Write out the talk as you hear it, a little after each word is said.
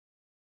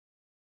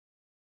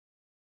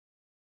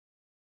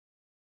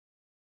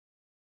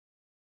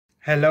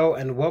Hello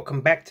and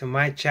welcome back to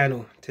my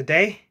channel.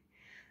 Today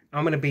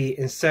I'm going to be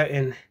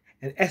inserting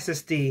an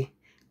SSD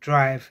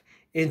drive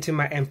into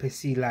my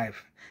MPC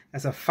Live.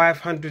 That's a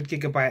 500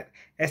 gigabyte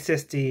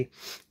SSD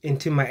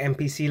into my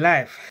MPC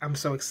Live. I'm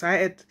so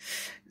excited.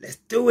 Let's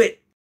do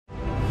it.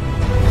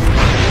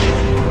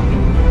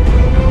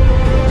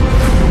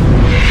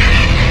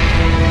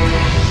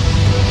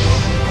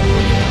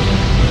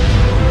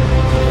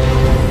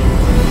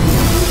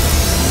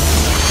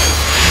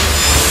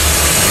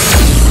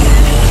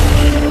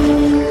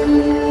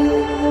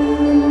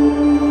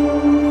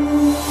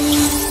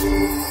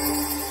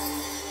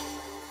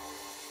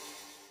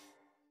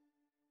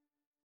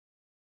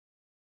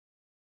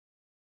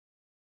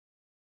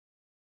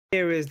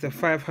 Here is the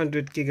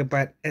 500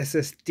 gigabyte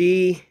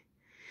SSD.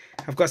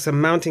 I've got some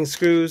mounting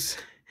screws.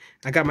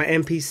 I got my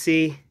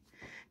MPC.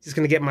 Just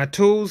gonna get my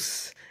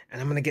tools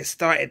and I'm gonna get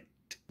started.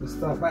 Let's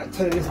start by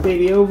turning this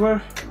baby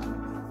over.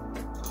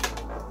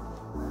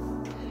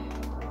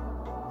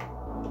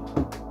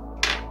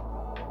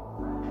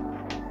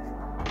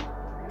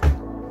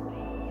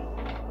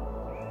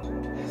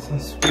 Some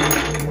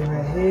screws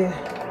right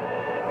here.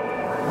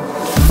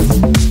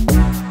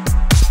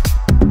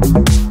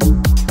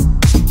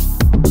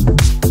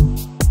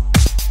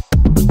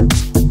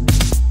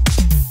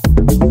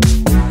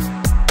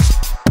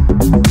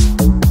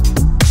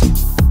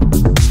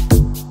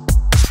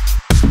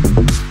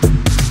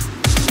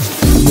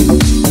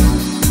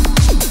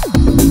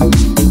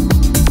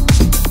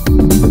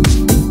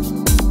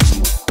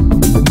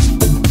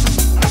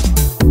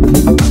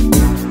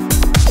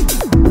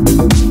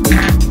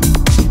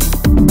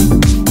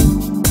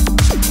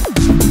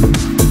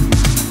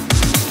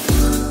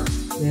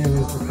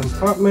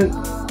 Compartment.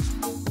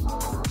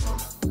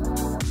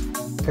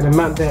 Gonna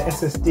mount the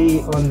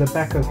SSD on the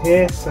back of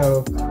here,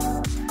 so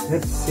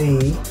let's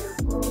see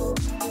how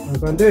I'm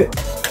gonna do it.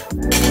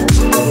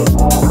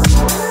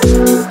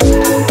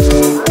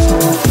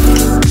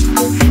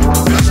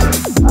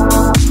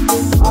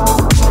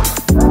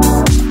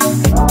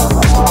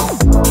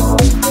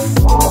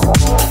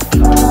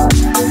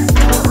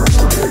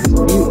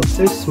 It's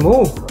so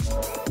small.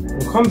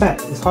 In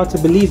combat, it's hard to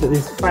believe that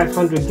there's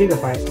 500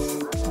 gigabytes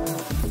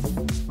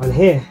on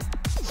here.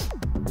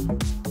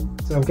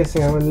 So I'm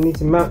guessing I'm going to need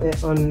to mount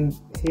it on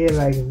here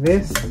like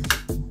this.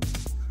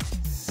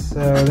 So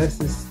let's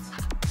just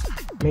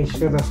make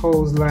sure the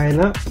holes line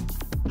up.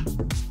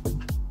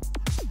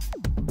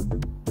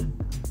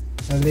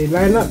 And they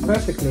line up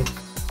perfectly.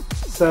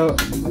 So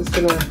I'm just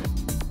going to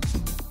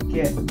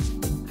get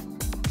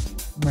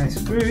my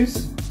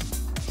screws.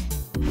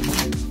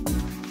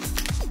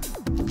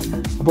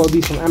 I bought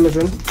these from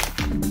Amazon.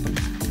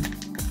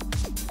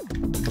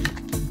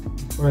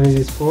 What I need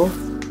is 4.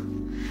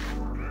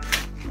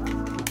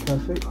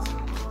 Perfect.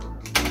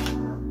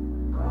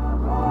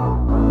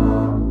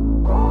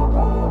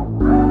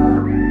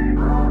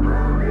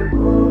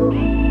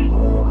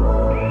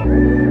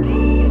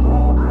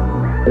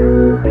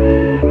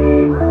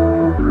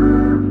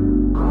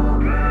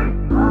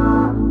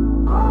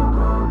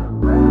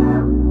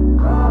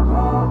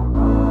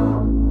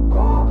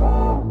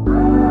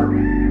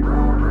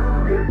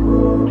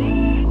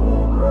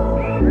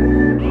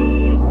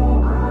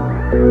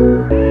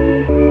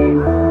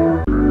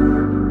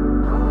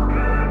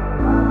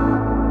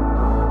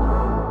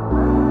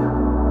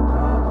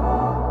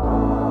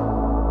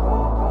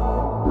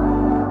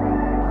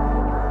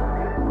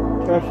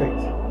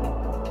 Perfect.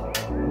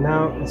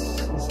 Now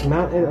it's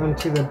mounted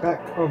onto the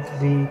back of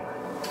the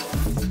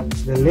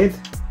lid.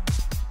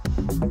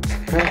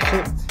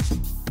 Perfect.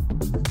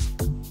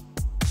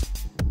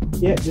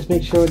 Yeah, just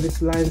make sure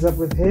this lines up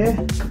with here.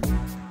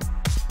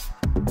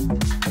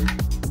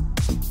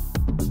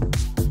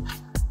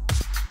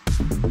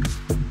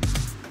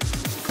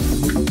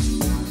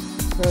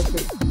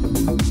 Perfect.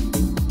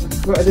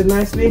 That's slotted it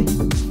nicely.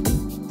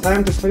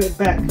 Time to put it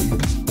back.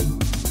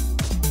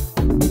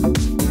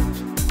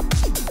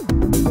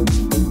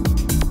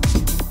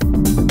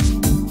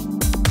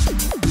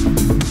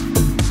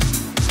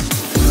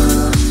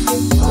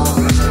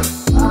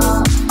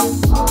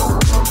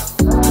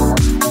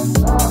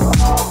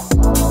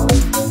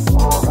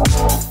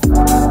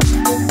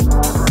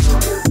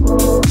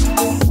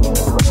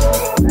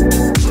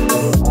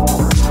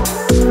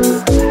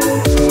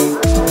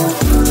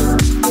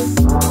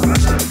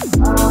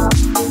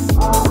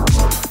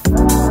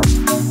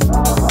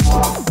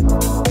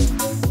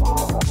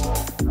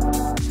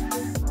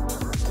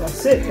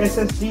 That's it.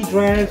 SSD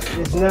drive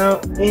is now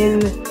in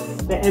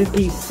the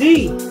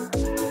MPC.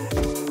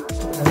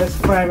 Now let's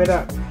fire it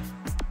up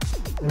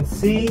and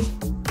see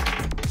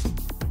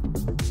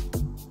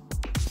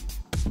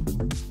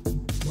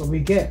what we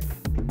get.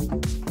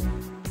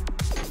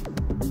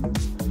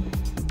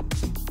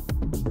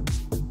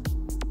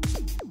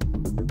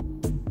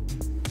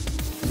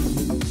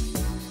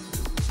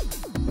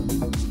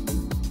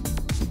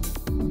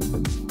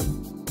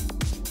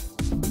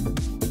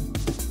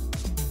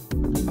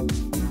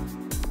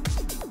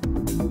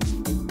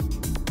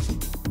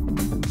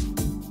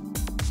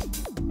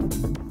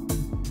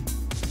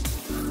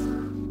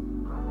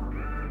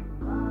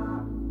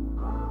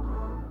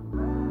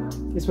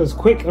 This was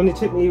quick, only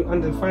took me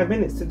under 5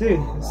 minutes to do.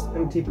 This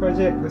empty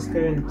project. Let's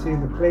go into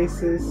the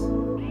places.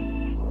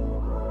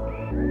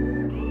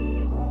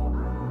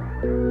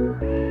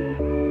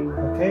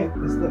 Okay,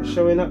 it's not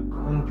showing up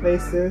on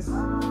places.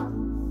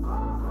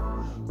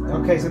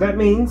 Okay, so that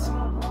means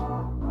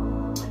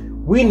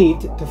we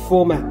need to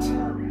format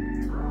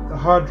the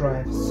hard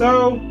drive.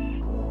 So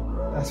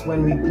that's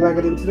when we plug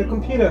it into the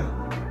computer.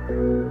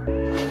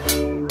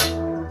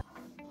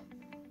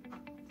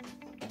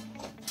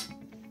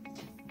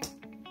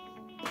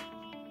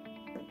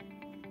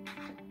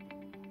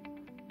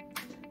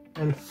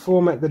 And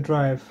format the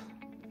drive.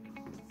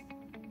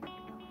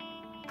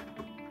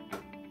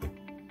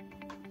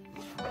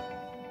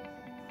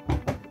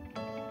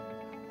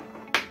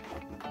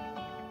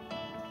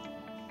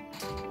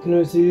 In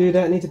order to do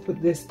that, I need to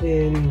put this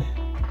in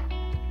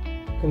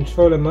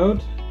controller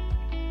mode.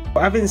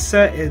 I've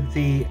inserted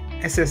the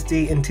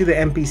SSD into the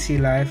MPC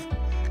Live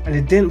and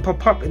it didn't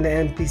pop up in the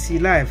MPC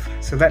Live,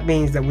 so that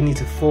means that we need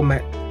to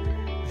format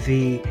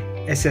the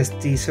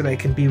SSD so that it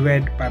can be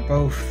read by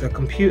both the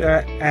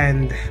computer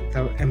and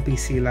the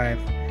MPC Live.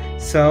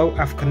 So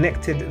I've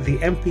connected the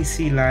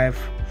MPC Live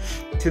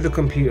to the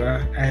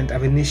computer and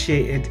I've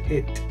initiated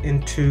it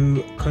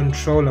into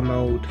controller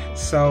mode.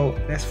 So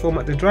let's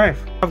format the drive.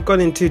 I've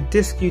gone into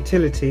disk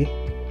utility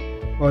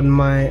on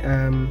my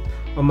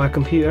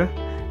computer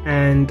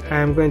and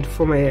I'm going to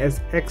format it as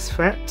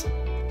exFAT,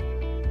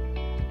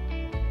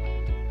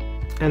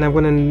 and I'm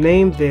going to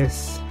name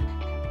this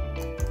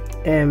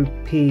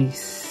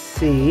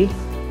MPC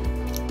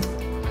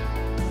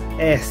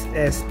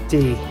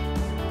SSD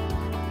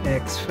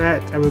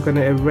exFAT, and we're going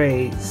to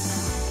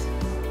erase.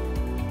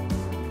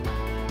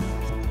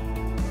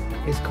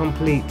 It's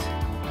complete.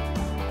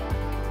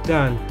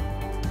 Done.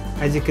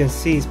 As you can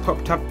see, it's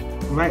popped up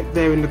right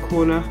there in the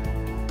corner.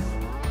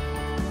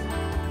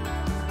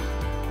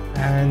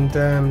 And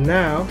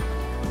now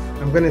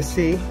I'm going to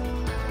see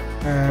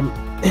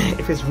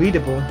if it's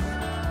readable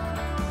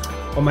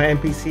on my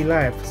MPC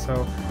Live.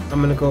 So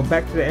I'm going to go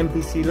back to the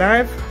MPC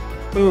Live.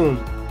 Boom.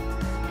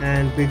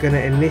 And we're going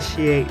to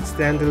initiate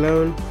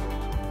standalone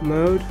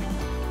mode.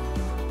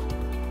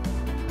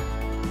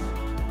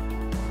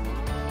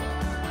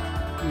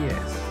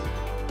 Yes.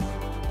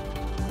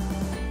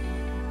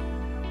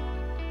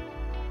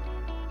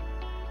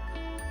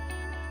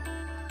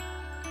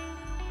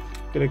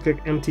 Gonna click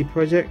empty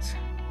project.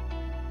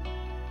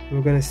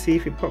 We're gonna see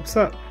if it pops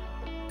up.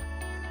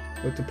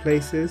 Go to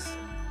places.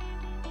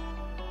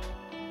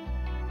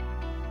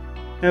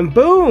 And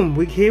boom!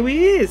 Here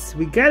he is.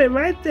 We got it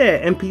right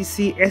there.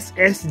 MPC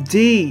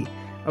SSD.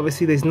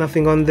 Obviously there's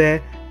nothing on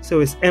there, so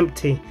it's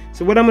empty.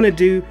 So what I'm gonna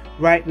do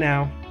right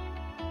now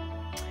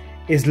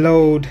is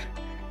load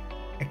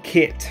a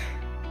kit.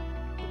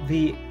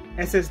 The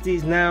SSD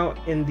is now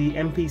in the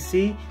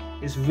MPC.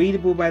 It's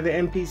readable by the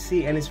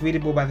MPC and it's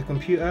readable by the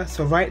computer.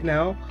 So right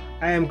now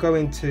I am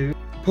going to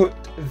put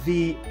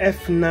the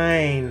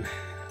F9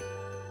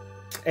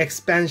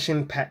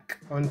 expansion pack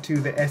onto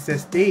the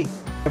SSD.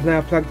 I've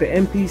now plugged the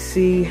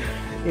MPC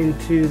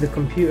into the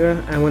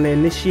computer. I want to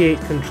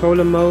initiate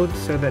controller mode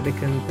so that they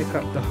can pick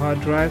up the hard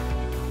drive.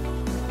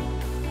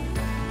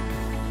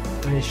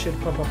 And it should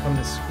pop up on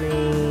the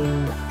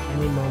screen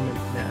any moment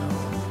now.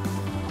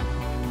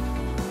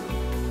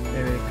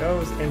 There it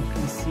goes,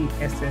 MPC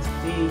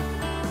SSD,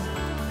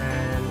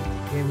 and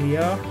here we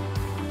are.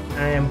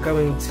 I am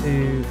going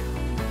to,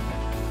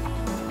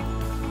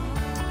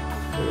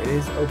 here it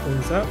is,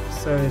 opens up,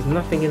 so there's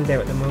nothing in there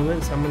at the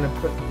moment, so I'm going to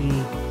put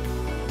the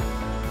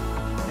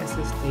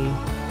SSD,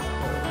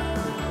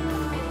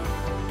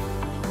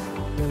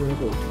 then we'll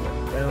go to my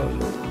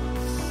downloads,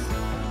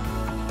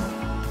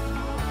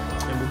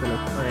 and we're going to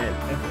find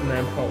F9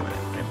 part 1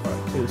 and part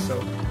 2, so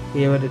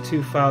here are the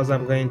two files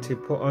I'm going to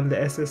put on the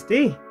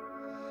SSD.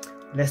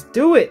 Let's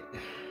do it.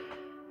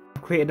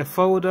 I've created a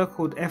folder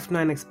called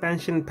F9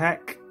 expansion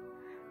pack,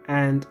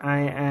 and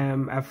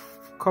I've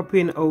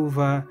copying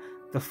over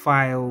the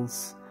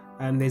files.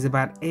 There's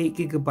about 8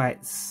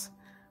 gigabytes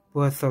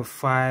worth of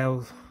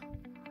files.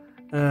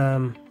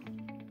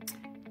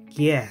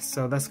 Yeah,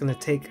 so that's gonna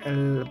take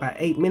about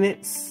 8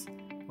 minutes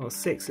or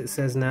 6 it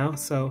says now,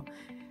 so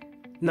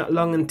not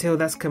long until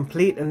that's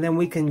complete, and then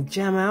we can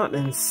jam out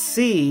and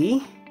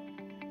see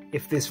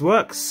if this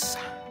works.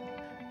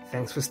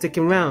 Thanks for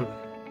sticking around.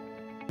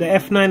 The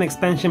F9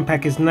 expansion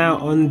pack is now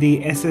on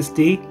the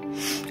SSD,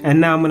 and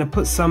now I'm going to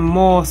put some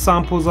more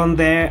samples on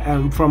there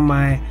from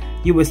my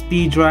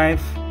USB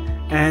drive,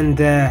 and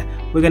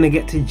we're going to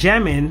get to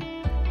jamming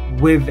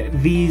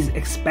with these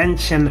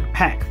expansion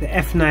pack, the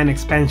F9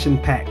 expansion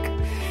pack.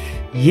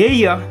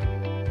 Yeah.